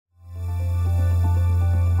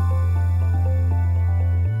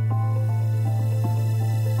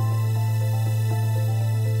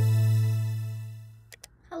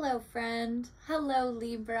Hello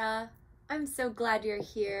Libra, I'm so glad you're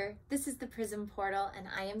here. This is the Prism Portal and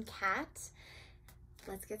I am Kat.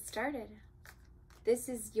 Let's get started. This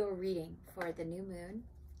is your reading for the new moon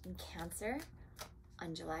in Cancer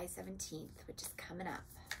on July 17th, which is coming up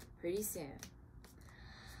pretty soon.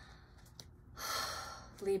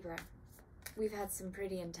 Libra, we've had some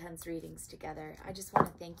pretty intense readings together. I just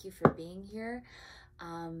want to thank you for being here.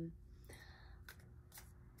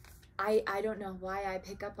 I don't know why I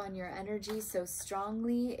pick up on your energy so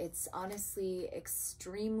strongly. It's honestly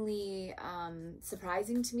extremely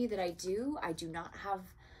surprising to me that I do. I do not have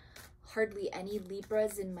hardly any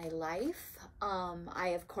Libras in my life.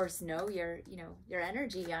 I of course know your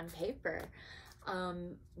energy on paper.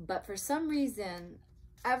 But for some reason,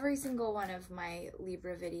 every single one of my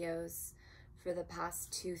Libra videos for the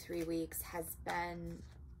past 2-3 weeks has been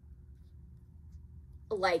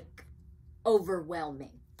like overwhelming.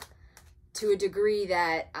 To a degree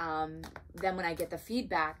that then when I get the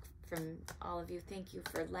feedback from all of you, thank you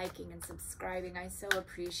for liking and subscribing. I so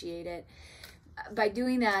appreciate it. By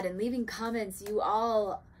doing that and leaving comments, you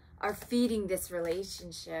all are feeding this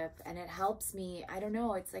relationship and it helps me. I don't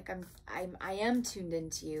know, it's like I am tuned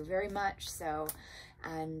into you very much so.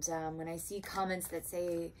 And when I see comments that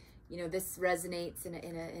say, you know, this resonates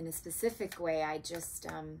in a specific way, I just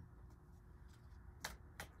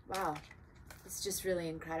wow. It's just really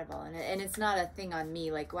incredible. And it's not a thing on me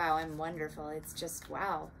like, wow, I'm wonderful. It's just,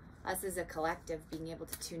 wow, us as a collective being able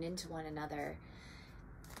to tune into one another.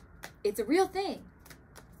 It's a real thing.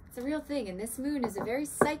 It's a real thing. And this moon is a very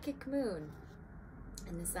psychic moon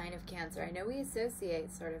in the sign of Cancer. I know we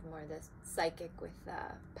associate sort of more the psychic with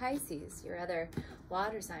Pisces, your other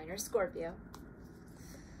water sign, or Scorpio.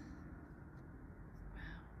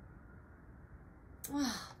 Wow.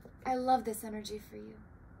 Oh, I love this energy for you.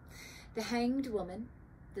 The Hanged Woman.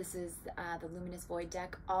 This is the Luminous Void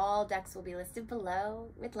deck. All decks will be listed below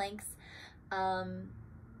with links.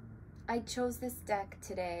 I chose this deck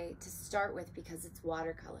today to start with because it's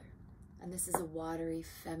watercolor. And this is a watery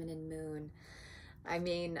feminine moon. I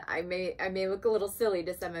mean, I may look a little silly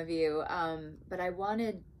to some of you, but I've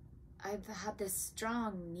had this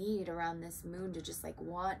strong need around this moon to just like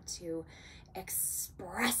want to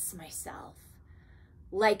express myself.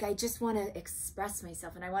 Like, I just want to express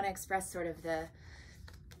myself, and I want to express sort of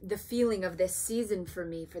the feeling of this season for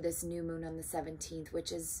me, for this new moon on the 17th,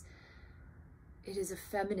 which is, it is a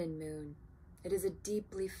feminine moon. It is a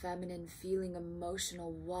deeply feminine, feeling,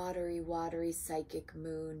 emotional, watery, psychic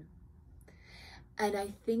moon. And I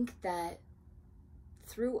think that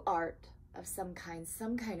through art of some kind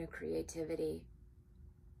of creativity,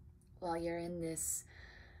 while you're in this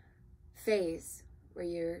phase where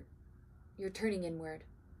you're turning inward.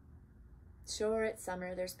 Sure, it's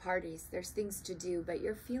summer, there's parties, there's things to do, but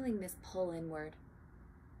you're feeling this pull inward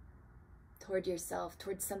toward yourself,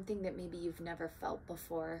 towards something that maybe you've never felt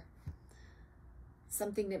before,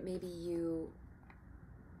 something that maybe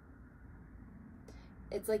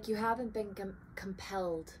it's like you haven't been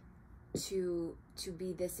compelled to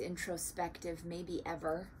be this introspective maybe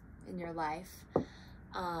ever in your life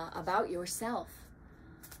about yourself.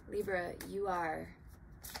 Libra, you are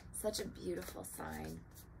such a beautiful sign.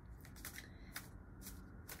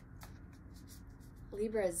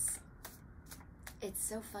 Libras, it's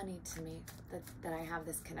so funny to me that I have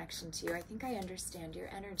this connection to you. I think I understand your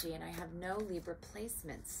energy and I have no Libra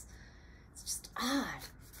placements. It's just odd.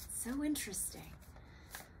 It's so interesting.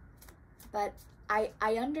 But I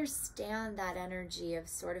understand that energy of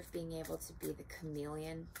sort of being able to be the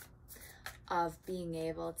chameleon, of being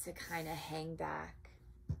able to kind of hang back,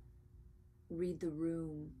 read the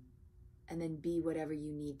room, and then be whatever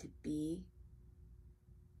you need to be.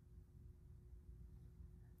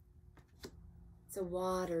 It's a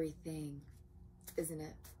watery thing, isn't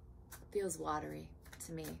it? Feels watery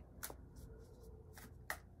to me.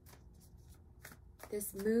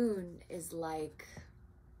 This moon is like,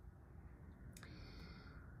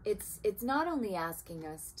 it's not only asking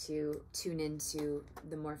us to tune into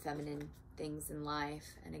the more feminine things in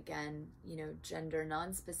life, and again, you know, gender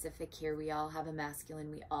non-specific here. We all have a masculine,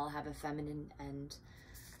 we all have a feminine, and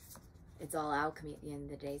it's all alchemy at the end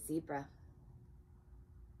of the day. Zebra.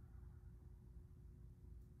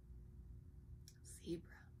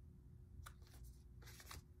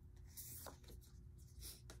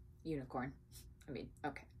 Unicorn. I mean,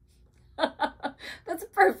 okay. That's a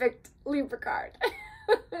perfect Libra card.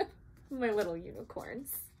 My little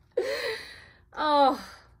unicorns. Oh,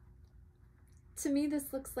 to me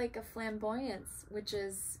this looks like a flamboyance, which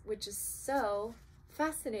is so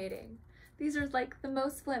fascinating. These are like the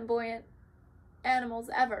most flamboyant animals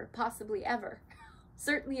ever, possibly ever.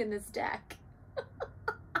 Certainly in this deck.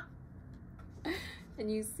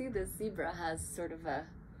 And you see the zebra has sort of a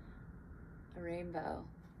rainbow.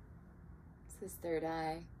 It's his third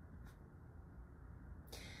eye.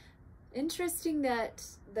 Interesting that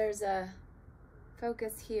there's a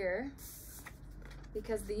focus here,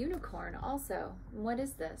 because the unicorn also, what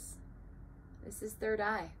is this? This is third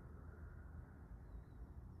eye.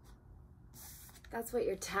 That's what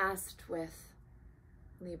you're tasked with,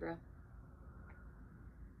 Libra.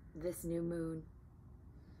 This new moon.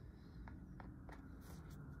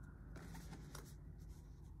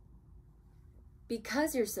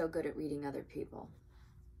 Because you're so good at reading other people,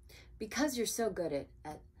 because you're so good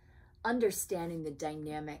at understanding the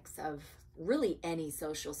dynamics of really any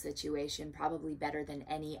social situation, probably better than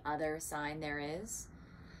any other sign there is.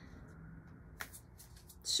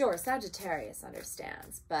 Sure, Sagittarius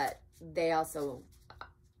understands, but they also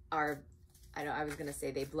are, I was going to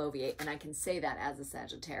say they bloviate, and I can say that as a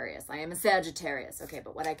Sagittarius. I am a Sagittarius, okay,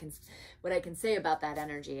 but what I can say about that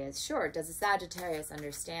energy is, sure, does a Sagittarius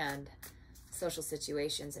understand social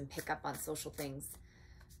situations and pick up on social things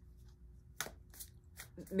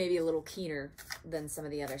maybe a little keener than some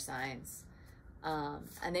of the other signs?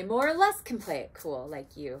 And they more or less can play it cool,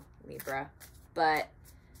 like you, Libra, but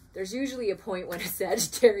there's usually a point when a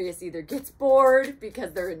Sagittarius either gets bored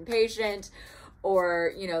because they're impatient,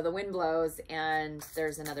 or, you know, the wind blows and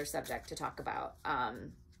there's another subject to talk about. What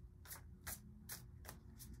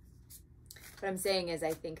I'm saying is,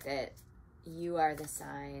 I think that you are the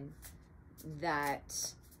sign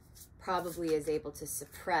that probably is able to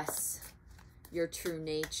suppress your true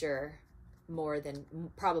nature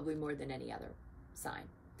probably more than any other sign,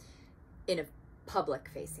 in a public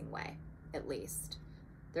facing way, at least.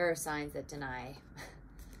 There are signs that deny,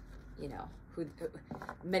 you know,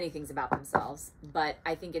 many things about themselves. But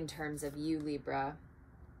I think in terms of you, Libra,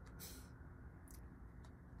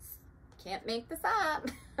 can't make this up.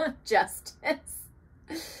 Justice.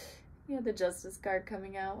 Yeah, the Justice card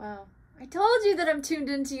coming out. Wow. I told you that I'm tuned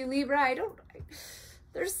into you, Libra.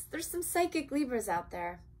 There's some psychic Libras out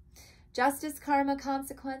there. Justice, karma,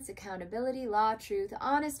 consequence, accountability, law, truth,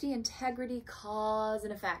 honesty, integrity, cause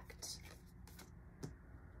and effect.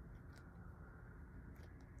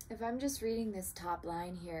 If I'm just reading this top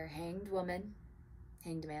line here, hanged woman,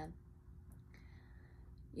 hanged man,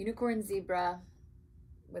 unicorn, zebra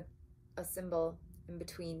with a symbol in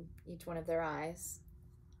between each one of their eyes.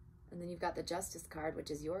 And then you've got the Justice card,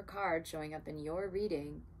 which is your card showing up in your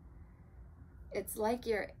reading. It's like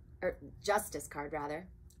or Justice card rather.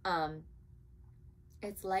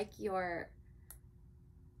 It's like you're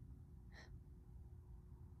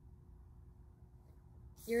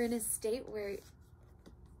in a state where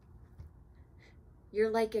you're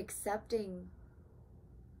like accepting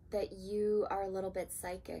that you are a little bit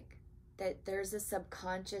psychic, that there's a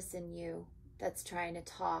subconscious in you that's trying to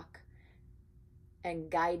talk and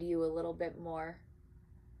guide you a little bit more.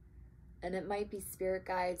 And it might be spirit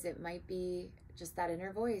guides, it might be just that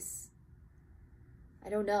inner voice. I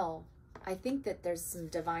don't know. I think that there's some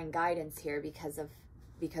divine guidance here because of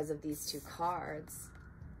these two cards.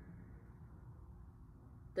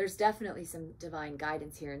 There's definitely some divine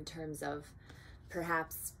guidance here in terms of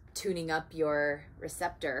perhaps tuning up your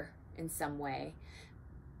receptor in some way.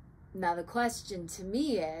 Now the question to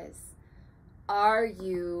me is, are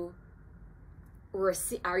you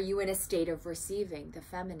in a state of receiving the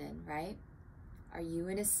feminine, right? Are you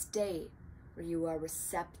in a state where you are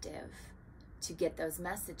receptive to get those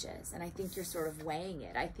messages? And I think you're sort of weighing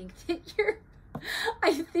it. I think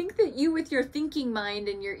that you with your thinking mind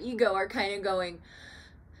and your ego are kind of going,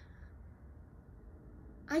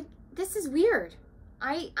 this is weird.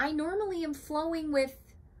 I normally am flowing with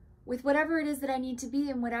whatever it is that I need to be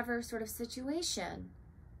in whatever sort of situation,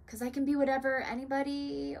 because I can be whatever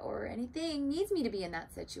anybody or anything needs me to be in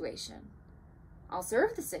that situation. I'll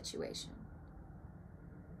serve the situation.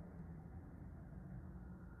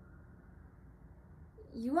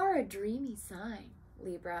 You are a dreamy sign,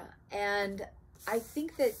 Libra, and I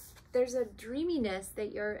think that there's a dreaminess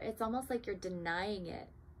that it's almost like you're denying it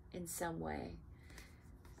in some way.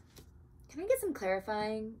 Can I get some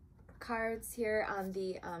clarifying cards here on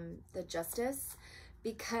the Justice?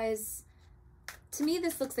 Because to me,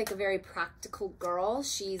 this looks like a very practical girl.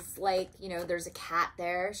 She's like, you know, there's a cat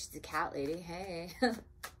there. She's a cat lady. Hey, I'm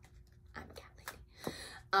a cat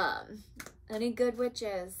lady. Any good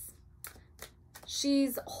witches?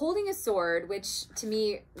 She's holding a sword, which to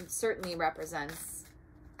me certainly represents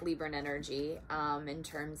Libran energy, in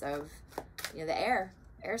terms of, you know, the air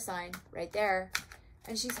sign right there.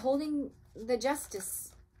 And she's holding the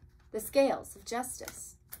justice, the scales of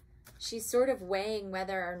justice. She's sort of weighing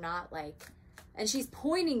whether or not, like, and she's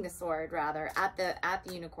pointing the sword rather at the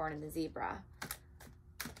unicorn and the zebra.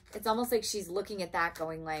 it's almost like she's looking at that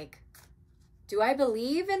going like, do I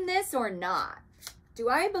believe in this or not? Do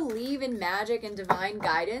I believe in magic and divine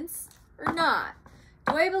guidance or not?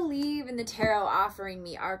 Do I believe in the tarot offering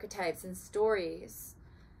me archetypes and stories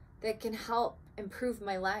that can help improve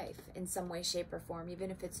my life in some way, shape, or form, even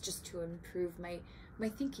if it's just to improve my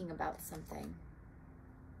thinking about something?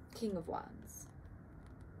 King of Wands.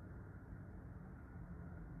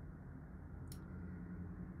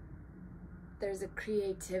 There's a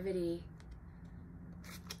creativity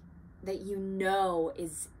that you know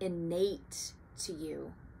is innate to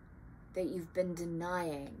you, that you've been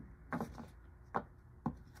denying.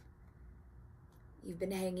 You've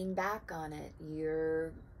been hanging back on it.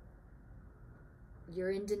 You're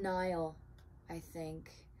in denial, I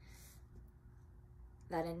think.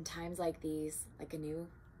 That in times like these, like a new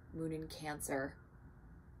moon in Cancer,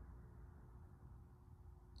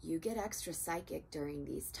 you get extra psychic during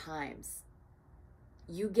these times.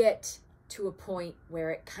 You get to a point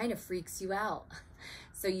where it kind of freaks you out.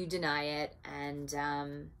 So you deny it and,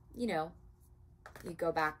 you know, you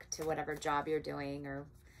go back to whatever job you're doing or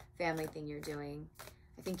family thing you're doing.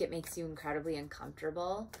 I think it makes you incredibly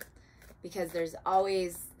uncomfortable because there's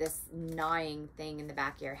always this gnawing thing in the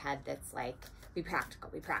back of your head that's like, be practical,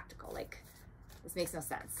 be practical. Like, this makes no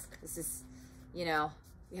sense. This is, you know,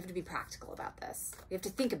 you have to be practical about this. You have to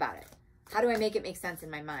think about it. How do I make it make sense in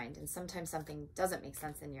my mind? And sometimes something doesn't make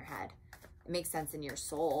sense in your head. It makes sense in your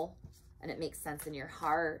soul and it makes sense in your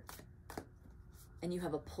heart. And you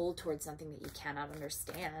have a pull towards something that you cannot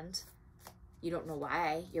understand. You don't know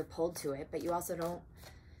why you're pulled to it, but you also don't,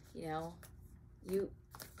 you know, you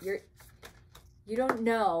don't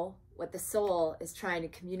know what the soul is trying to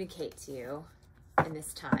communicate to you in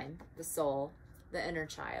this time. The soul, the inner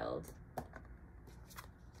child, the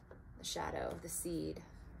shadow, the seed.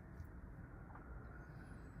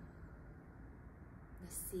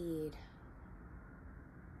 The seed.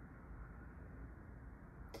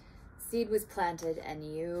 Seed was planted and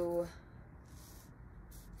you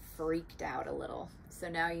freaked out a little. So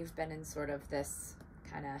now you've been in sort of this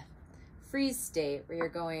kind of freeze state where you're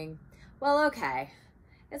going, well, okay.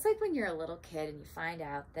 It's like when you're a little kid and you find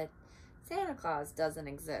out that Santa Claus doesn't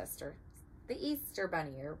exist or the Easter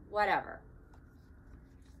Bunny or whatever.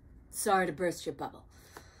 Sorry to burst your bubble.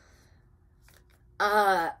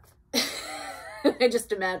 I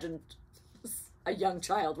just imagined a young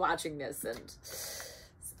child watching this, and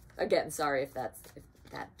again, sorry if that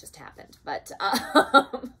just happened, but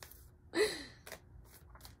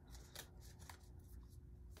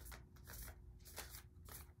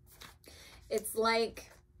it's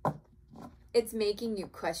like it's making you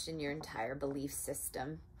question your entire belief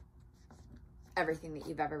system, everything that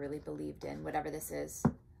you've ever really believed in, whatever this is.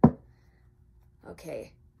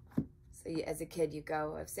 Okay, so as a kid you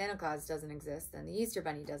go, if Santa Claus doesn't exist, then the Easter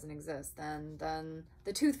Bunny doesn't exist, then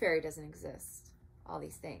the Tooth Fairy doesn't exist, all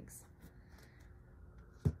these things.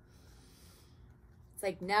 It's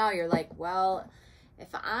like now you're like, well, if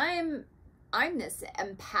I'm this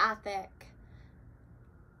empathic,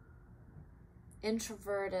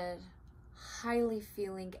 introverted, highly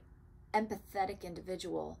feeling, empathetic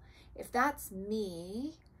individual, if that's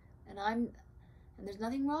me, and there's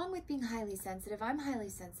nothing wrong with being highly sensitive, I'm highly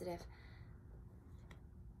sensitive,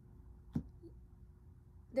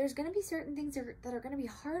 there's going to be certain things that are going to be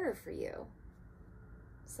harder for you.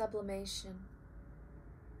 Sublimation.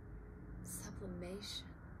 Sublimation.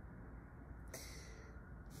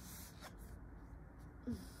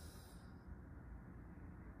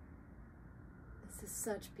 This is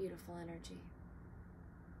such beautiful energy.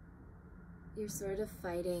 You're sort of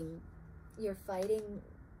fighting, you're fighting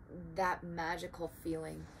that magical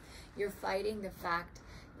feeling. You're fighting the fact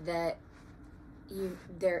that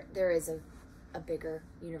there is a bigger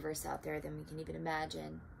universe out there than we can even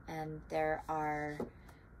imagine, and there are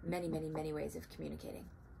many, many, many ways of communicating.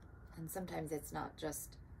 And sometimes it's not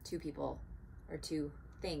just two people or two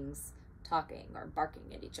things talking or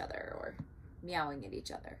barking at each other or meowing at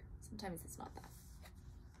each other. Sometimes it's not that.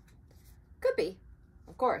 Could be,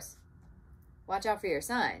 of course. Watch out for your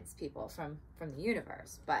signs, people, from the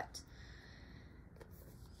universe. But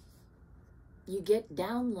you get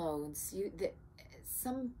downloads.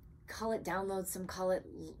 Some call it downloads, some call it,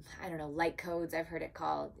 I don't know, light codes. I've heard it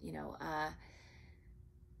called, you know, I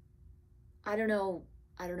don't know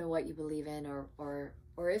what you believe in or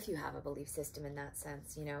if you have a belief system in that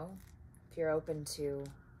sense, you know, if you're open to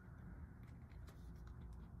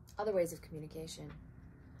other ways of communication.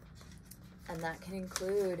 And that can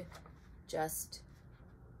include just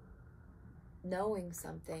knowing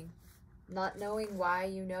something, not knowing why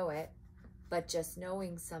you know it, but just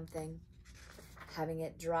knowing something, having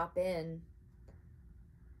it drop in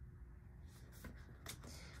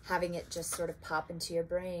having it just sort of pop into your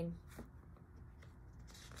brain.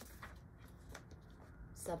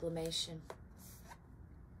 Sublimation.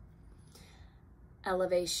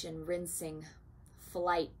 Elevation, rinsing,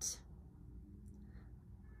 flight.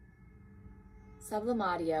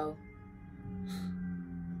 Sublimatio.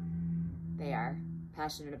 They are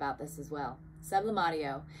passionate about this as well.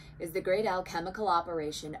 Sublimatio is the great alchemical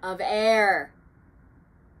operation of air.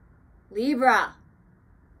 Libra.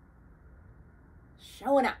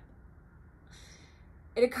 Showing up.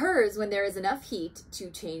 It occurs when there is enough heat to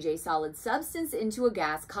change a solid substance into a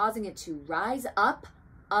gas, causing it to rise up,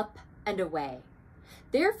 up, and away.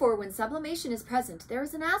 Therefore, when sublimation is present, there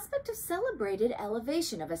is an aspect of celebrated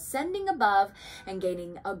elevation, of ascending above and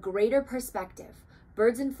gaining a greater perspective.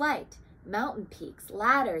 Birds in flight, mountain peaks,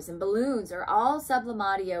 ladders, and balloons are all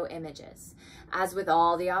sublimatio images. As with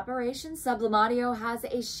all the operations, sublimatio has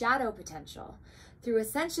a shadow potential. Through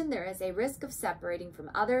ascension, there is a risk of separating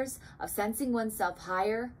from others, of sensing oneself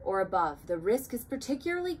higher or above. The risk is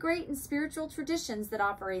particularly great in spiritual traditions that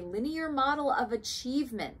offer a linear model of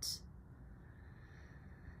achievement.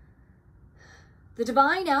 The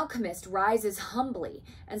divine alchemist rises humbly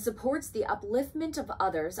and supports the upliftment of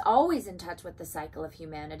others, always in touch with the cycle of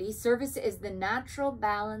humanity. Service is the natural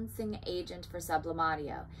balancing agent for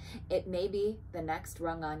sublimatio. It may be the next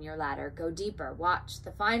rung on your ladder. Go deeper. Watch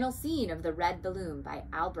the final scene of The Red Balloon by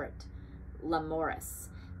Albert Lamorris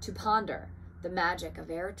to ponder the magic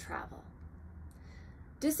of air travel.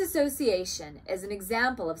 Disassociation is an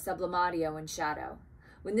example of sublimatio in shadow.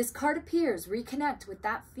 When this card appears, reconnect with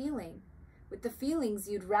that feeling, with the feelings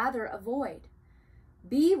you'd rather avoid.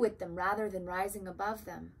 Be with them rather than rising above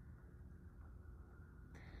them.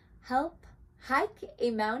 Help, hike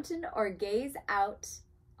a mountain or gaze out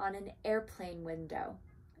on an airplane window.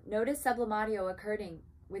 Notice sublimatio occurring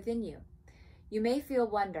within you. You may feel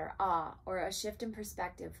wonder, awe, or a shift in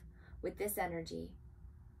perspective with this energy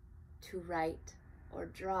to write or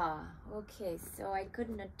draw. Okay, so I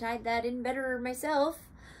couldn't have tied that in better myself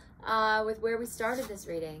with where we started this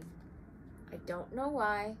reading. I don't know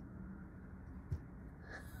why,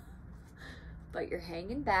 but you're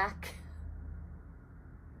hanging back.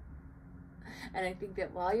 And I think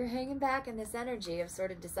that while you're hanging back in this energy of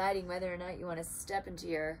sort of deciding whether or not you want to step into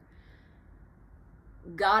your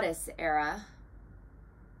goddess era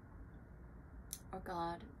or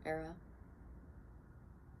God era,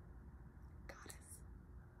 goddess,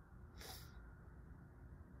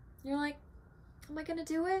 you're like, am I going to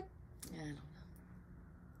do it? I don't know.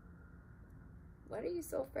 What are you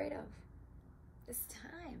so afraid of this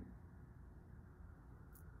time?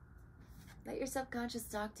 Let your subconscious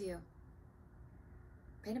talk to you.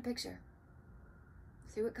 Paint a picture.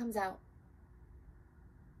 See what comes out.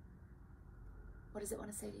 What does it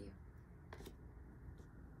want to say to you?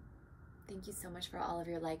 Thank you so much for all of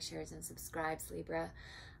your likes, shares, and subscribes, Libra.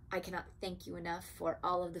 I cannot thank you enough for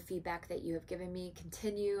all of the feedback that you have given me.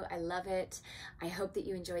 Continue. I love it. I hope that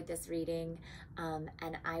you enjoyed this reading,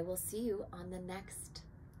 and I will see you on the next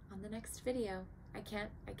video. I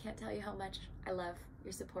can't tell you how much I love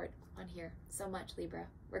your support on here so much, Libra.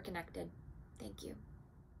 We're connected. Thank you.